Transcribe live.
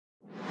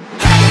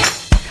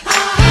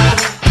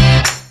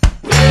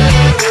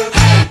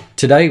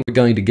Today we're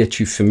going to get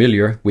you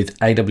familiar with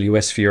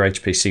AWS for your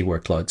HPC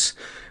workloads.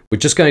 We're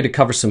just going to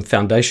cover some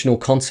foundational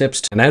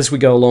concepts, and as we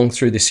go along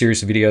through this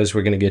series of videos,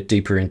 we're going to get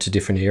deeper into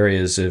different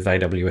areas of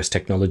AWS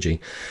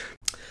technology.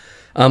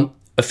 A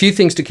few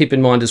things to keep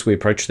in mind as we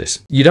approach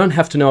this. You don't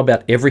have to know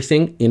about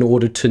everything in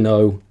order to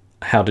know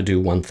how to do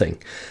one thing.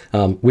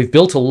 We've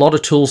built a lot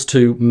of tools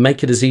to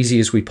make it as easy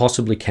as we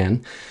possibly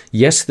can.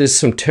 Yes, there's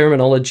some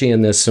terminology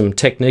and there's some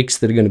techniques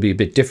that are going to be a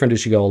bit different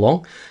as you go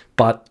along,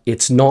 but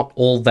it's not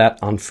all that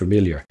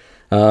unfamiliar.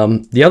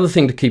 The other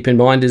thing to keep in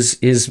mind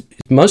is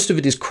most of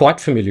it is quite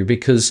familiar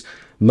because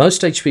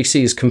most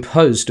HPC is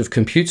composed of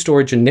compute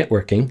storage and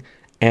networking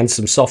and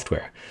some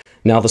software.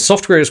 Now, the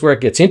software is where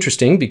it gets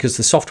interesting because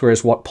the software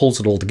is what pulls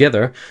it all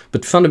together,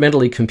 but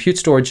fundamentally compute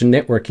storage and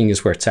networking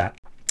is where it's at.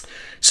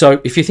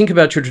 So if you think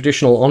about your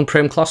traditional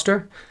on-prem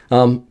cluster,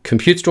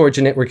 compute storage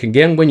and network,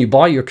 again, when you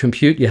buy your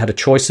compute, you had a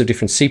choice of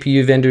different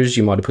CPU vendors.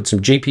 You might have put some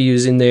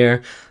GPUs in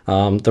there.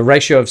 The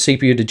ratio of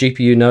CPU to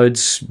GPU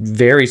nodes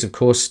varies, of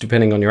course,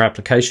 depending on your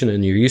application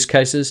and your use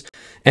cases,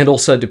 and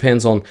also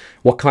depends on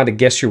what kind of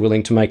guess you're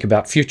willing to make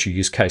about future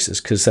use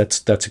cases, because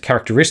that's a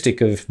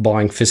characteristic of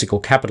buying physical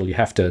capital. You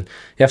have to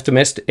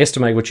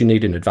estimate what you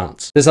need in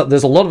advance. There's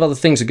a lot of other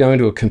things that go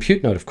into a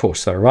compute node, of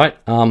course, though, right?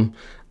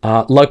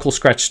 Local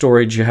scratch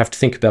storage, you have to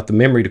think about the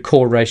memory to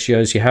core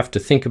ratios. You have to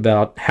think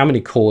about how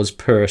many cores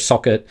per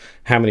socket,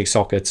 how many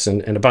sockets,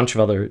 and a bunch of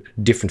other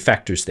different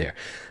factors there.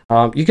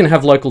 You can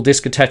have local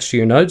disk attached to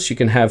your nodes. You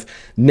can have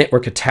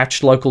network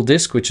attached local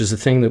disk, which is a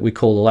thing that we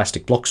call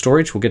elastic block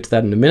storage. We'll get to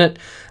that in a minute.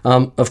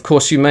 Of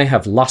course, you may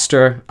have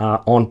Lustre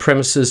on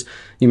premises.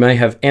 You may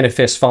have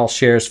NFS file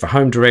shares for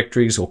home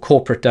directories or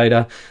corporate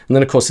data. And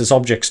then, of course, there's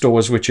object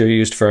stores, which are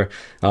used for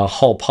a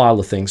whole pile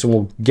of things. And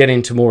we'll get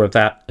into more of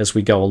that as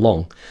we go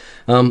along.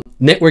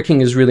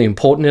 Networking is really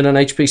important in an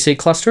HPC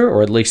cluster,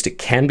 or at least it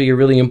can be a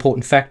really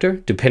important factor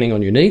depending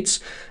on your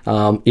needs.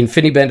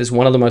 InfiniBand is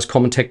one of the most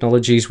common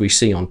technologies we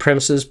see on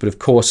premises, but of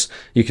course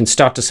you can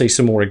start to see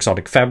some more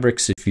exotic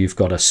fabrics if you've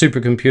got a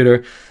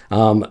supercomputer.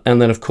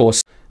 And then of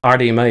course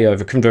RDMA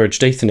over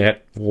Converged Ethernet,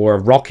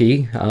 or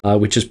RoCE,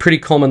 which is a pretty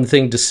common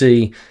thing to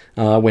see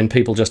when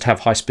people just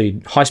have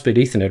high-speed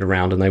Ethernet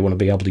around and they want to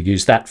be able to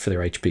use that for their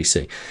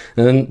HPC.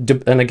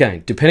 And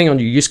again, depending on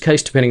your use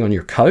case, depending on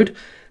your code,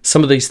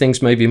 some of these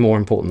things may be more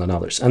important than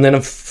others. And then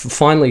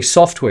finally,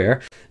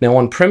 software. Now,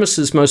 on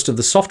premises, most of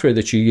the software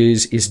that you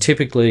use is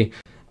typically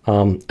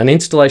an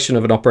installation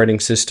of an operating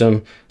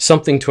system,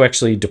 something to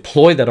actually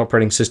deploy that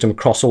operating system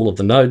across all of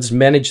the nodes,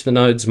 manage the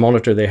nodes,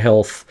 monitor their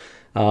health,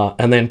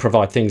 and then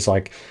provide things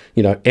like,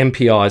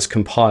 MPIs,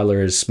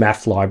 compilers,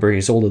 math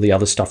libraries, all of the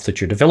other stuff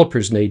that your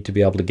developers need to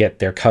be able to get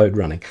their code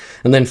running.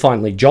 And then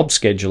finally, job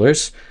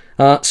schedulers,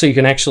 so you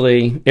can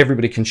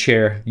everybody can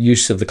share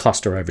use of the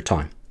cluster over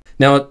time.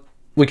 Now,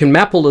 we can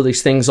map all of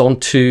these things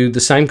onto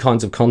the same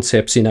kinds of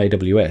concepts in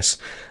AWS.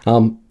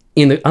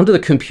 Under the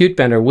compute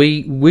banner,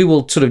 we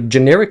will sort of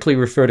generically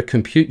refer to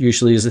compute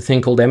usually as a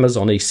thing called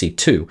Amazon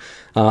EC2.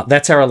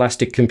 That's our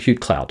elastic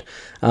compute cloud.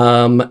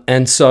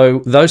 And so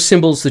those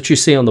symbols that you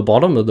see on the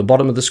bottom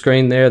of the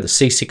screen there, the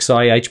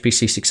C6i,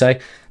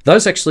 HPC6a,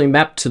 those actually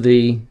map to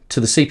the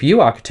CPU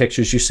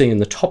architectures you see in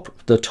the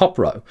top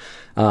row,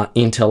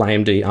 Intel,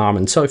 AMD, ARM,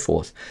 and so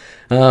forth.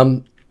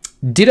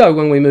 Ditto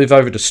when we move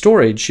over to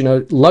storage,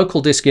 local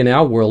disk in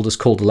our world is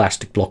called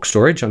elastic block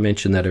storage. I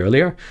mentioned that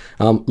earlier.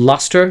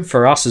 Lustre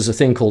for us is a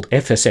thing called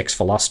FSX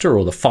for Lustre,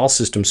 or the file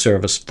system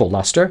service for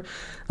Lustre.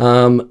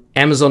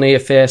 Amazon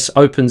EFS,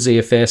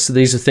 OpenZFS,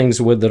 these are things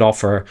that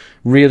offer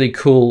really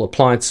cool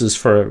appliances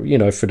for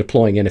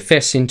deploying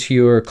NFS into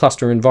your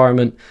cluster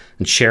environment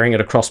and sharing it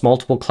across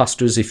multiple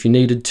clusters if you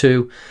needed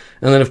to.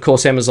 And then of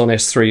course Amazon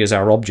S3 is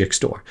our object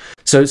store.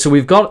 So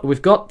we've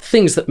got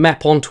things that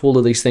map onto all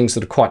of these things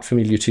that are quite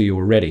familiar to you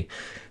already.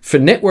 For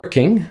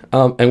networking,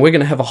 and we're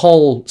going to have a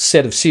whole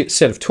set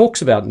of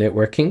talks about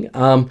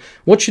networking,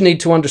 what you need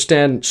to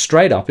understand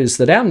straight up is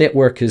that our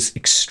network is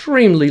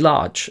extremely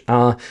large.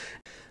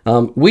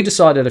 We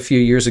decided a few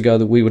years ago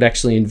that we would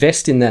actually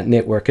invest in that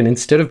network, and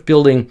instead of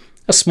building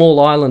a small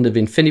island of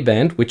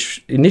InfiniBand,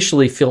 which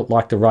initially felt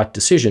like the right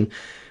decision,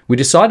 we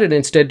decided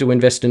instead to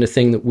invest in a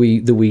thing that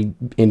we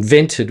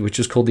invented, which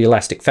is called the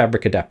Elastic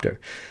Fabric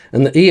Adapter.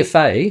 And the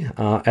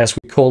EFA, as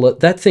we call it,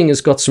 that thing has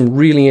got some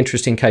really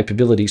interesting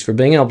capabilities for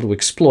being able to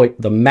exploit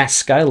the mass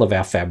scale of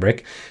our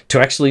fabric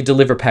to actually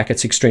deliver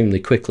packets extremely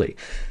quickly.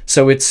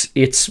 So it's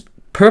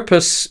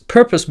purpose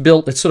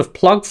built. It's sort of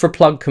plug for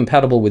plug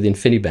compatible with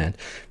InfiniBand.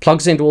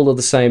 Plugs into all of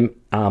the same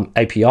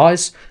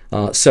APIs.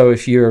 So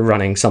if you're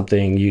running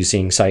something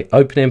using, say,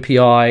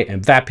 OpenMPI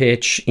and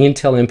VAPITch,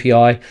 Intel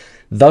MPI,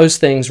 those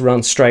things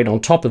run straight on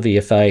top of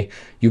EFA.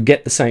 You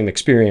get the same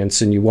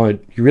experience, and you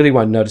really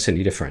won't notice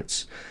any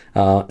difference.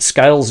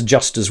 Scales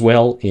just as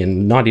well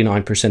in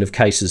 99% of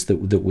cases that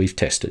we've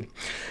tested.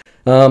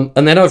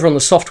 And then over on the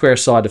software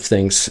side of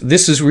things,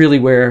 this is really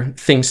where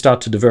things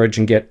start to diverge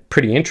and get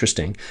pretty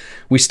interesting.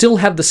 We still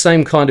have the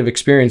same kind of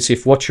experience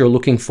if what you're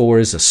looking for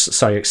is,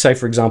 say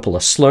for example, a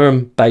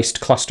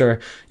Slurm-based cluster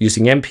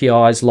using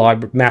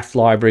MPIs, math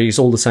libraries,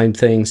 all the same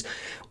things.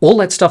 All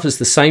that stuff is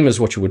the same as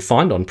what you would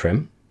find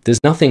on-prem.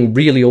 There's nothing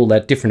really all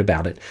that different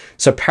about it.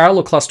 So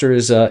parallel cluster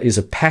is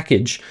a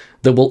package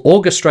that will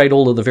orchestrate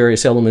all of the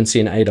various elements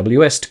in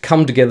AWS to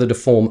come together to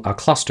form a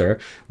cluster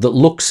that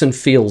looks and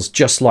feels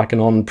just like an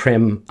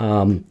on-prem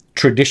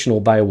traditional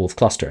Beowulf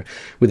cluster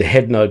with a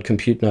head node,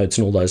 compute nodes,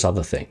 and all those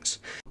other things.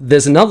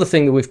 There's another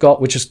thing that we've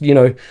got, which is,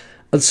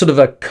 a sort of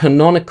a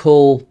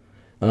canonical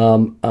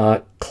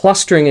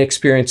clustering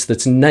experience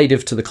that's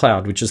native to the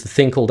cloud, which is the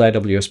thing called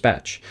AWS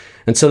Batch.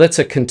 And so that's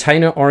a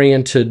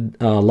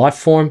container-oriented life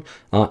form.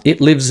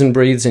 It lives and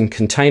breathes in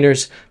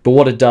containers, but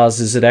what it does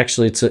is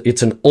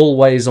it's an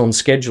always-on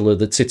scheduler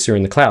that sits there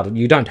in the cloud.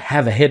 You don't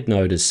have a head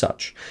node as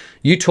such.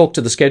 You talk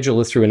to the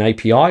scheduler through an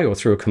API or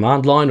through a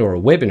command line or a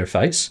web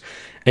interface,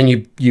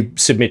 and you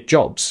submit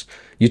jobs.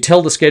 You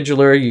tell the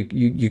scheduler,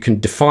 you can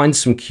define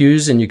some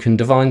queues and you can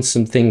define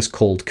some things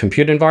called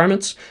compute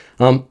environments,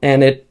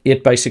 and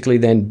it basically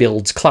then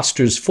builds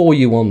clusters for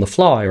you on the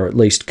fly, or at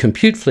least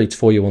compute fleets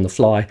for you on the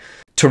fly,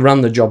 to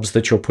run the jobs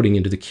that you're putting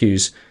into the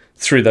queues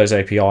through those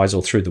APIs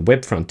or through the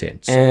web front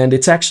ends. And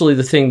it's actually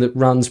the thing that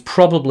runs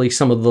probably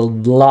some of the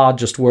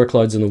largest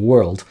workloads in the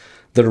world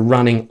that are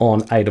running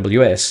on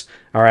AWS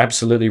are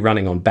absolutely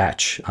running on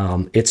Batch.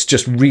 It's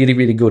just really,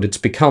 really good. It's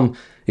become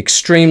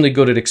extremely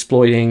good at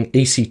exploiting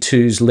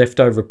EC2's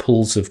leftover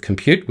pools of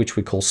compute, which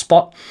we call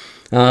Spot.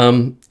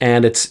 And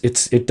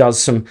it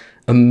does some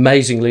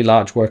amazingly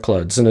large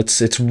workloads, and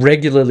it's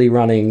regularly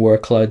running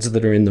workloads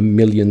that are in the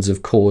millions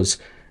of cores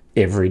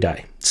every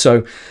day.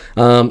 So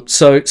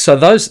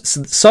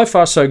so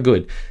far so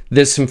good.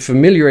 There's some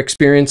familiar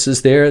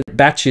experiences there.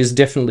 Batch is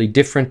definitely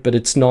different, but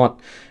it's not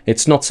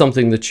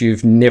something that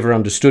you've never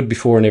understood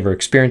before, never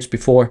experienced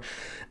before.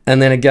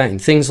 And then again,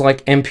 things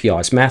like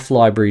MPIs, math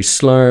libraries,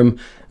 Slurm,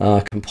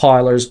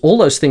 compilers, all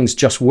those things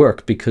just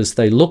work because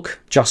they look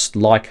just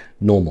like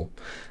normal.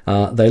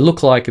 They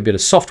look like a bit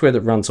of software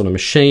that runs on a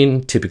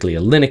machine, typically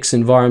a Linux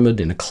environment,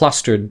 in a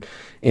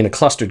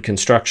clustered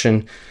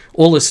construction.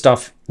 All this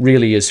stuff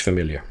really is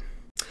familiar.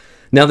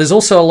 Now, there's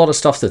also a lot of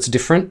stuff that's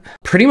different.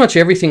 Pretty much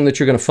everything that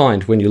you're going to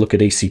find when you look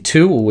at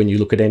EC2 or when you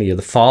look at any of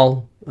the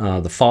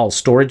file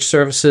storage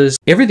services,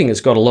 everything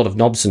has got a lot of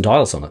knobs and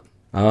dials on it.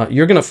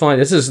 You're going to find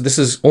this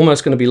is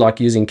almost going to be like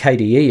using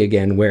KDE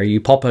again, where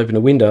you pop open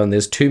a window and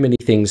there's too many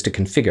things to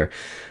configure.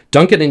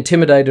 Don't get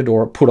intimidated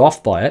or put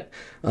off by it.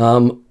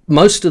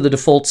 Most of the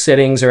default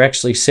settings are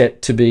actually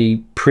set to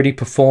be pretty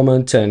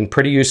performant and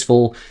pretty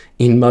useful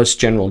in most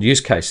general use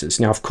cases.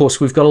 Now, of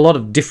course, we've got a lot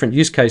of different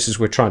use cases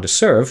we're trying to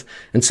serve,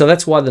 and so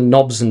that's why the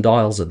knobs and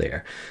dials are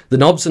there. The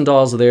knobs and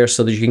dials are there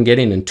so that you can get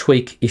in and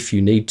tweak if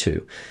you need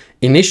to.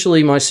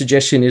 Initially, my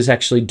suggestion is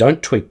actually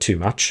don't tweak too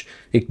much.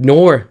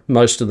 Ignore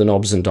most of the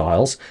knobs and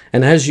dials,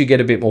 and as you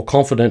get a bit more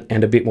confident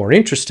and a bit more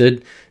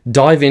interested,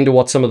 dive into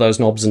what some of those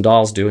knobs and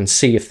dials do and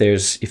see if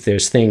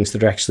there's things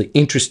that are actually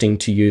interesting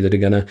to you that are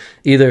going to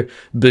either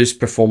boost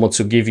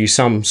performance or give you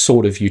some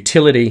sort of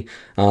utility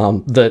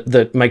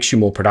that makes you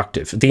more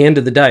productive. At the end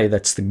of the day,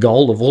 that's the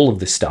goal of all of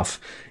this stuff,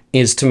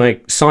 is to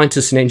make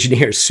scientists and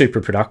engineers super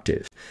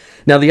productive.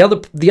 Now, the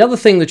other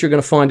thing that you're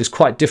going to find is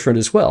quite different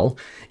as well,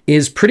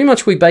 is pretty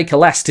much we bake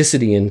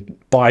elasticity in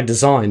by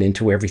design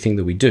into everything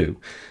that we do.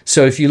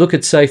 So if you look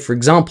at, say, for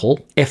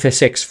example,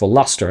 FSX for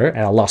Lustre,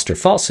 our Lustre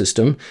file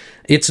system,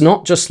 it's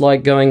not just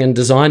like going and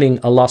designing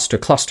a Lustre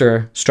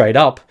cluster straight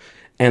up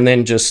and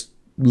then just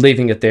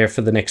leaving it there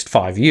for the next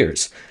 5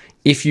 years.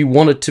 If you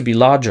want it to be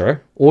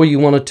larger or you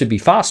want it to be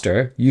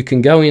faster, you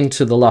can go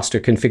into the Lustre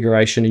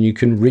configuration and you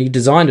can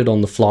redesign it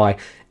on the fly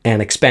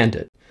and expand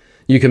it.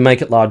 You can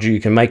make it larger, you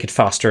can make it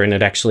faster, and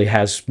it actually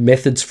has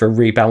methods for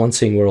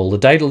rebalancing where all the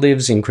data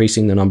lives,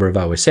 increasing the number of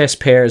OSS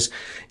pairs.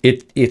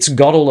 It's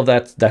got all of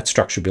that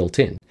structure built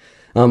in.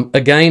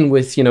 Again,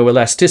 with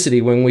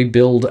elasticity, when we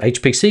build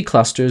HPC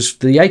clusters,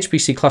 the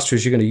HPC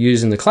clusters you're going to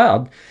use in the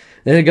cloud,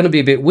 they're going to be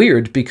a bit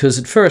weird because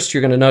at first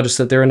you're going to notice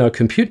that there are no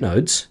compute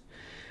nodes.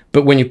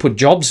 But when you put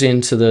jobs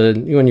into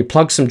when you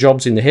plug some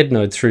jobs in the head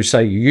node through,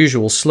 say, your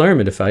usual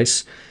Slurm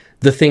interface,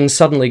 the thing's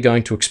suddenly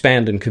going to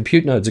expand and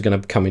compute nodes are going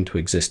to come into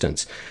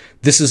existence.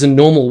 This is a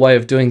normal way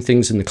of doing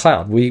things in the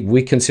cloud.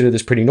 We consider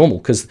this pretty normal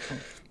because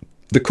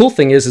the cool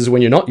thing is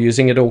when you're not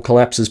using it, all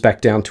collapses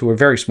back down to a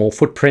very small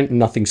footprint and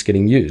nothing's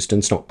getting used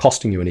and it's not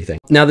costing you anything.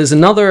 Now, there's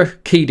another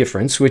key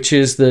difference, which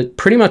is that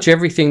pretty much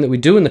everything that we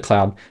do in the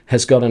cloud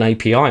has got an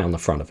API on the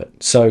front of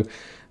it. So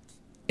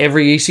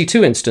every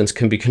EC2 instance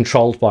can be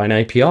controlled by an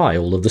API.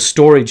 All of the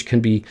storage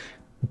can be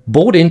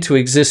brought into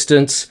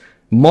existence,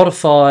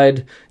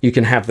 modified. You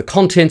can have the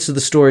contents of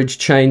the storage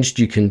changed.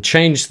 You can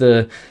change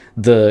the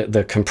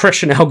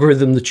compression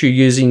algorithm that you're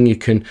using. You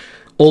can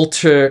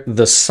alter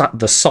the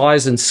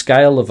size and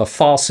scale of a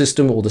file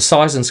system or the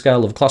size and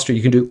scale of a cluster.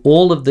 You can do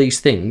all of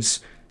these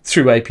things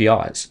through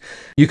APIs.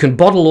 You can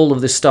bottle all of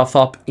this stuff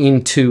up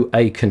into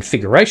a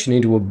configuration,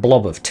 into a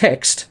blob of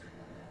text,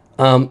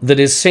 that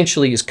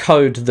essentially is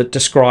code that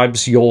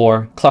describes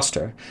your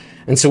cluster.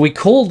 And so we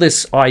call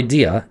this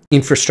idea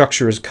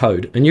infrastructure as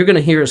code. And you're going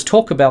to hear us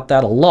talk about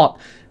that a lot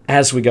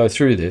as we go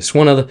through this.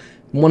 One of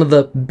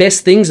the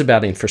best things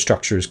about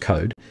infrastructure as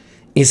code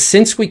is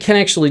since we can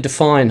actually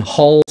define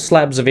whole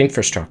slabs of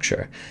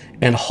infrastructure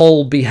and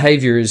whole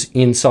behaviors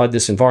inside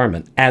this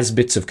environment as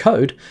bits of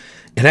code,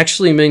 it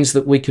actually means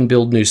that we can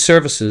build new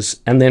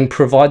services and then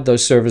provide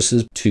those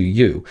services to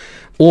you.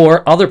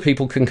 Or other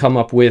people can come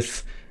up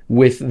with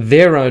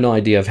their own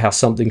idea of how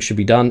something should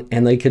be done,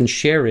 and they can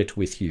share it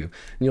with you. And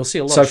you'll see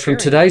a lot. So from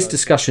today's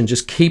discussion,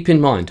 just keep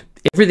in mind,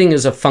 everything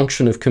is a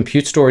function of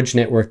compute storage,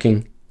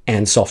 networking,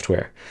 and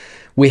software.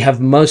 We have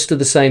most of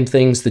the same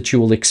things that you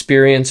will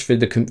experience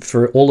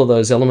for all of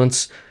those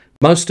elements.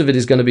 Most of it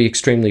is going to be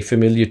extremely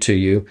familiar to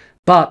you,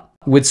 but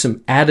with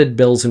some added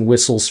bells and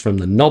whistles from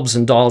the knobs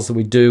and dials that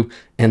we do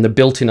and the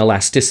built-in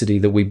elasticity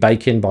that we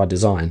bake in by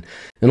design.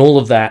 And all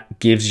of that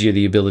gives you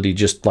the ability,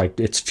 just like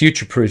it's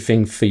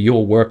future-proofing for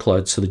your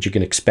workload so that you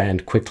can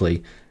expand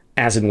quickly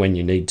as and when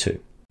you need to.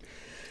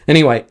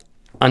 Anyway,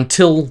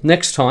 until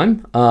next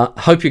time,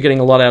 hope you're getting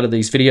a lot out of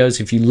these videos.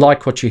 If you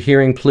like what you're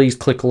hearing, please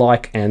click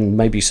like and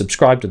maybe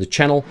subscribe to the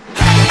channel.